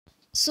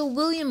So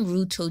William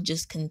Ruto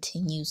just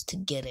continues to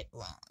get it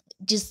wrong.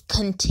 Just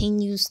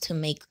continues to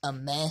make a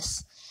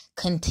mess,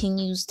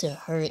 continues to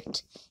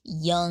hurt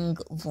young,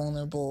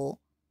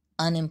 vulnerable,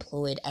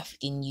 unemployed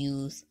African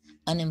youth,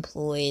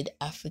 unemployed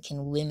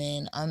African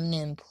women,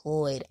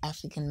 unemployed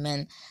African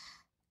men.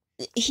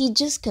 He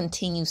just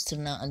continues to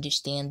not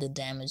understand the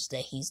damage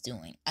that he's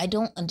doing. I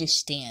don't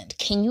understand.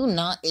 Can you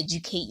not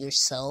educate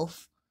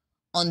yourself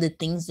on the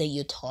things that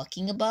you're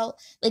talking about?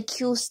 Like,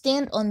 he'll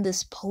stand on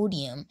this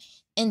podium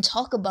and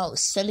talk about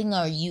selling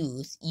our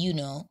youth,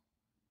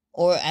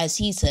 or as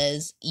he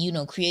says,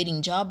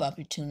 creating job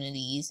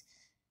opportunities,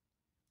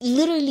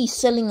 literally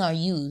selling our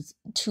youth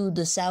to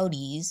the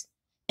Saudis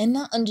and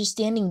not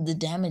understanding the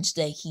damage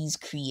that he's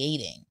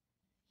creating.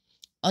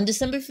 On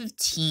December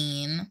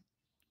 15,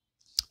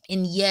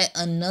 in yet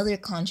another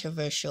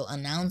controversial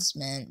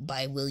announcement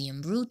by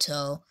William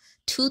Ruto,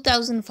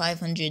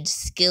 2,500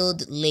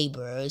 skilled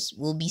laborers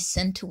will be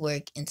sent to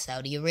work in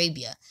Saudi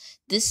Arabia.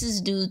 This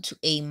is due to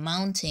a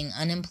mounting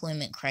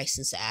unemployment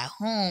crisis at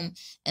home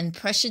and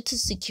pressure to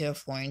secure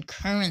foreign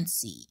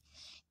currency.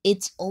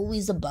 It's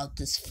always about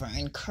this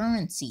foreign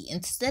currency.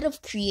 Instead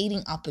of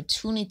creating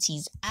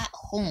opportunities at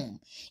home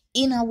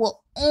in our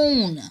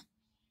own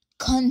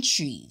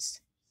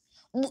countries,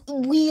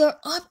 we are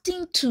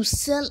opting to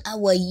sell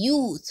our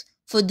youth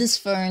for this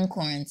foreign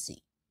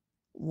currency.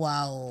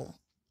 Wow.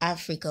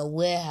 Africa,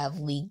 where have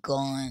we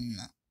gone?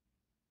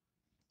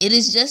 It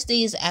is just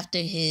days after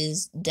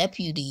his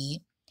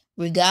deputy,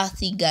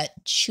 Rigathi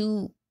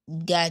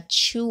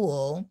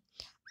Gachagua,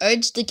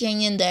 urged the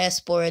Kenyan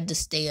diaspora to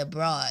stay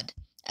abroad,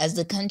 as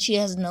the country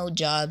has no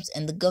jobs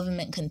and the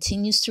government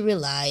continues to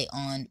rely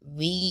on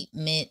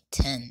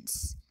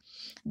remittance.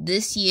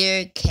 This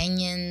year,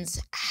 Kenyans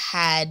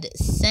had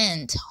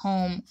sent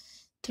home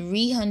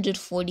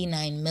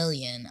 349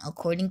 million,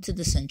 according to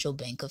the Central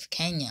Bank of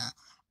Kenya.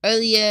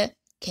 Earlier,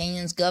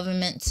 Kenya's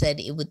government said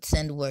it would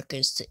send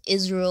workers to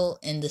Israel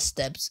in the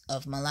steppes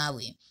of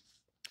Malawi.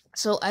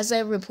 So as I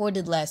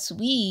reported last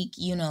week,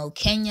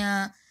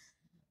 Kenya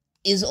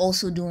is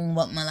also doing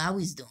what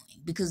Malawi's doing,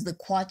 because the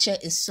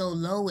kwacha is so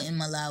low in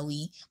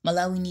Malawi.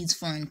 Malawi needs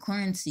foreign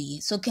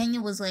currency. So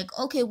Kenya was like,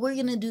 okay, we're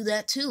going to do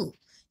that too,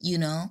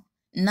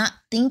 not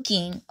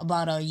thinking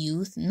about our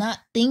youth, not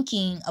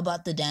thinking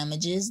about the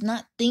damages,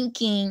 not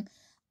thinking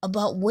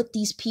about what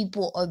these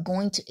people are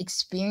going to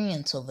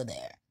experience over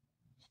there,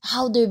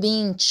 how they're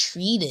being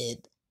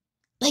treated.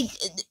 Like,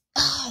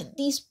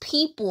 these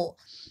people,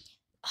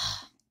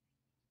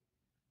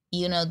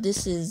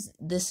 this is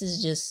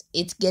just,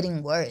 it's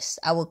getting worse.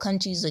 Our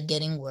countries are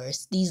getting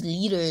worse. These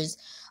leaders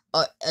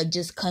are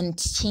just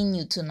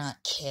continue to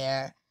not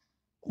care.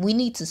 We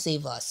need to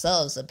save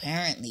ourselves,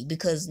 apparently,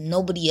 because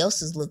nobody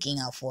else is looking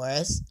out for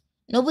us.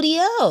 Nobody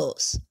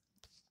else.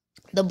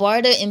 The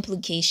border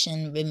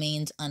implication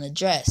remains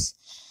unaddressed.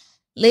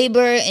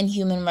 Labor and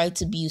human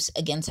rights abuse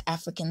against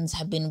Africans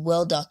have been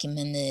well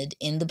documented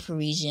in the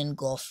Parisian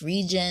Gulf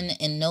region,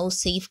 and no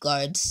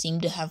safeguards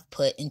seem to have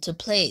put into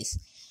place.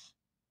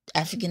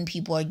 African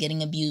people are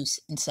getting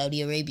abused in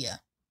Saudi Arabia.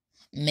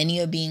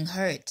 Many are being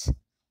hurt.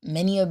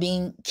 Many are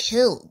being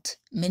killed.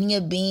 Many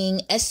are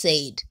being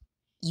essayed.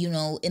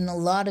 In a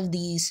lot of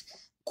these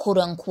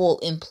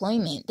quote-unquote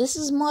employment. This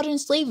is modern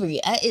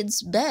slavery at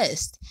its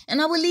best.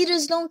 And our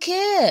leaders don't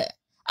care.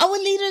 Our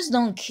leaders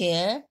don't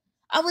care.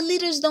 Our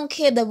leaders don't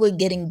care that we're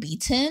getting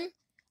beaten.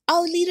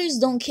 Our leaders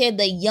don't care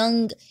that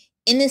young,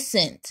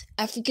 innocent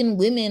African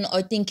women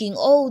are thinking,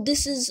 oh,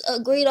 this is a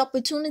great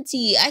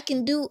opportunity. I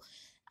can do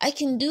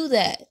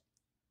that.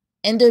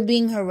 And they're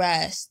being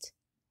harassed.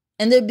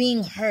 And they're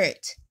being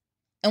hurt.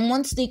 And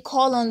once they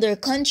call on their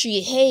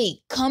country,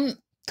 hey, come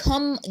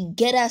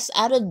get us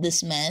out of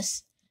this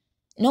mess,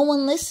 no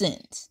one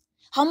listens.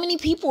 How many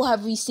people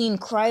have we seen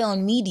cry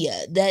on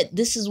media that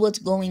this is what's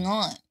going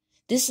on?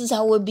 This is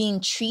how we're being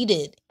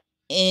treated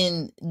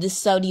in the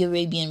Saudi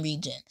Arabian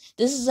region.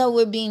 This is how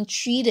we're being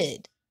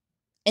treated.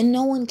 And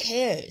no one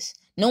cares.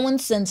 No one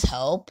sends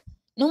help.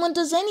 No one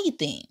does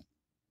anything.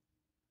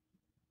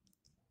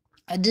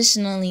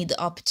 Additionally,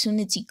 the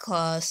opportunity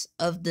cost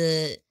of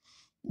the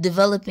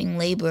developing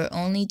labor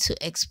only to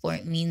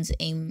export means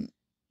a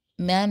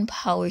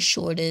manpower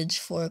shortage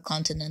for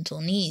continental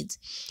needs.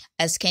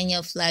 As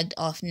Kenya flagged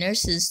off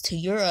nurses to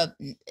Europe,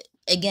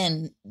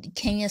 again,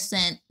 Kenya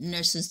sent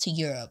nurses to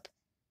Europe,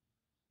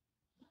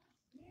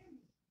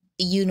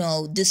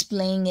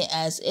 displaying it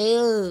as,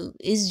 oh,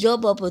 it's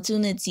job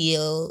opportunity,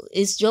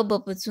 it's job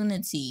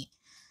opportunity.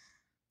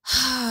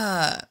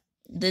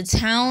 The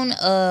town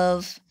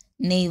of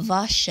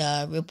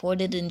Naivasha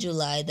reported in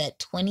July that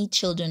 20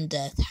 children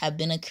deaths have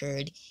been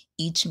occurred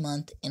each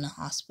month in a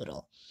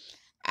hospital.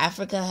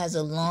 Africa has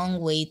a long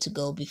way to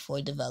go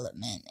before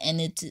development, and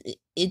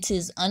it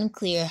is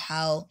unclear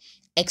how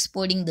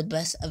exporting the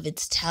best of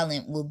its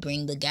talent will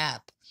bring the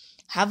gap.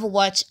 Have a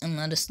watch and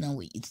let us know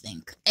what you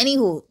think.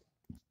 Anywho,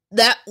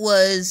 that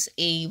was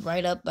a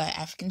write-up by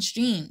African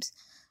Streams.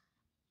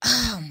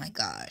 Oh my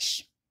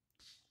gosh.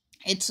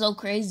 It's so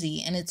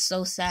crazy and it's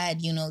so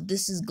sad.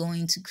 This is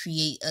going to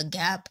create a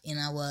gap in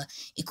our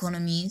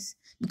economies.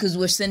 because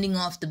we're sending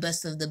off the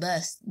best of the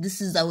best.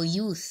 This is our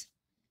youth,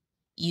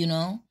 you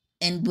know,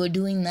 and we're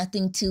doing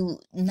nothing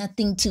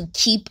to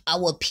keep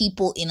our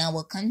people in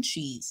our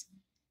countries.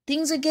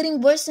 Things are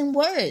getting worse and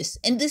worse,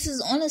 and this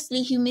is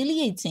honestly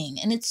humiliating,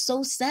 and it's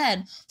so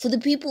sad for the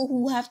people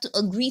who have to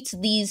agree to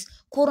these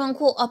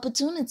quote-unquote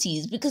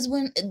opportunities, because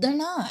they're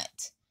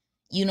not,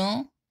 you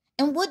know.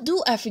 And what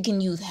do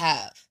African youth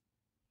have?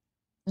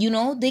 You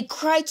know, they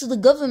cry to the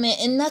government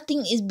and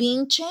nothing is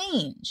being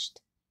changed.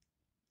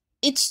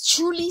 It's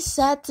truly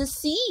sad to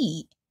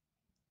see.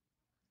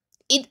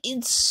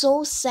 It's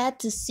so sad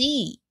to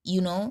see,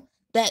 you know,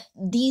 that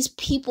these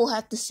people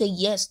have to say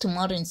yes to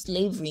modern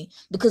slavery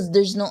because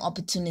there's no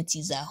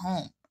opportunities at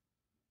home.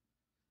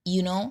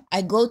 You know,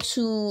 I go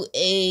to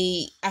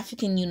a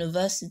African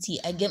university,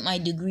 I get my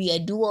degree, I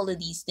do all of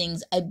these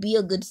things, I be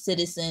a good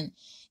citizen,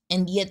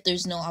 and yet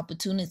there's no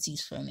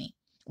opportunities for me.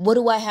 What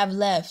do I have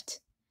left?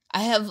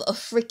 I have a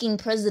freaking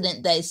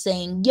president that is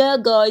saying, yeah,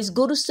 guys,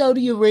 go to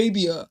Saudi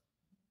Arabia.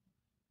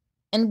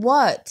 And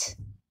what?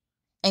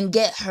 And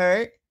get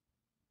hurt?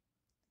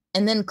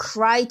 And then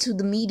cry to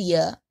the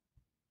media?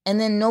 And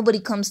then nobody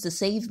comes to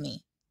save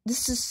me?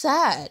 This is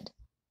sad.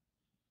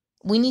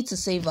 We need to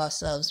save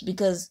ourselves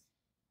because,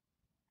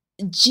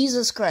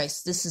 Jesus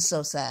Christ, this is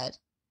so sad.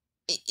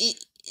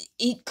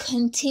 It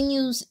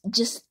continues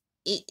just,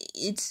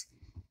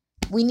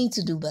 we need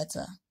to do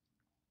better.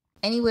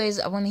 Anyways,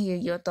 I want to hear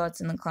your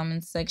thoughts in the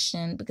comments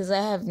section because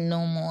I have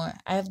no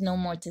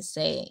more to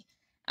say.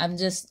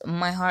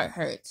 My heart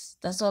hurts.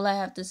 That's all I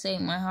have to say.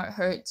 My heart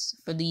hurts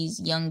for these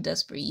young,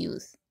 desperate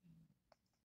youth.